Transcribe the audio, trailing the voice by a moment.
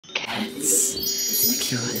Cats. The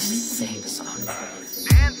cutest things on earth.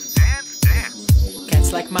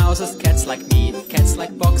 Cats like mouses, cats like meat. Cats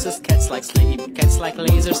like boxes, cats like sleep. Cats like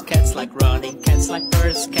lasers, cats like running. Cats like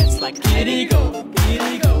birds, cats like kitty go,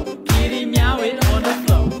 kitty meow it on the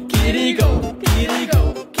floor. Kitty go,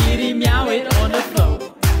 kitty meow it on the floor.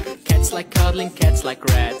 Cats like cuddling, cats like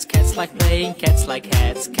rats. Cats like playing, cats like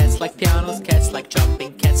hats. Cats like pianos, cats like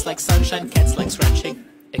jumping. Cats like sunshine, cats like stretching.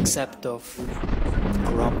 Except of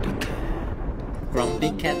Grumpy Cat.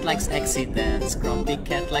 Grumpy Cat likes accidents. Grumpy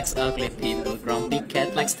Cat likes ugly people. Grumpy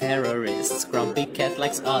Cat likes terrorists. Grumpy Cat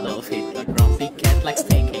likes Adolf Hitler. Grumpy Cat likes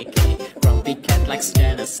KKK. Grumpy Cat likes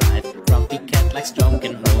genocide. Grumpy Cat likes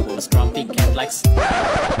drunken hobos. Grumpy Cat likes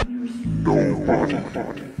nobody.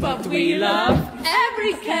 But we love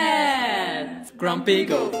every cat. Grumpy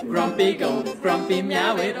go, grumpy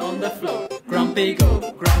meow it on the floor. Grumpy go,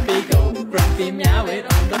 grumpy meow it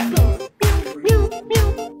on the floor.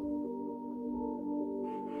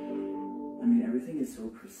 I mean, everything is so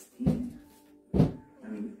pristine. I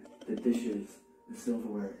mean, the dishes, the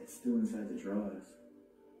silverware, it's still inside the drawers.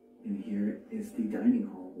 And here is the dining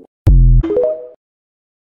hall.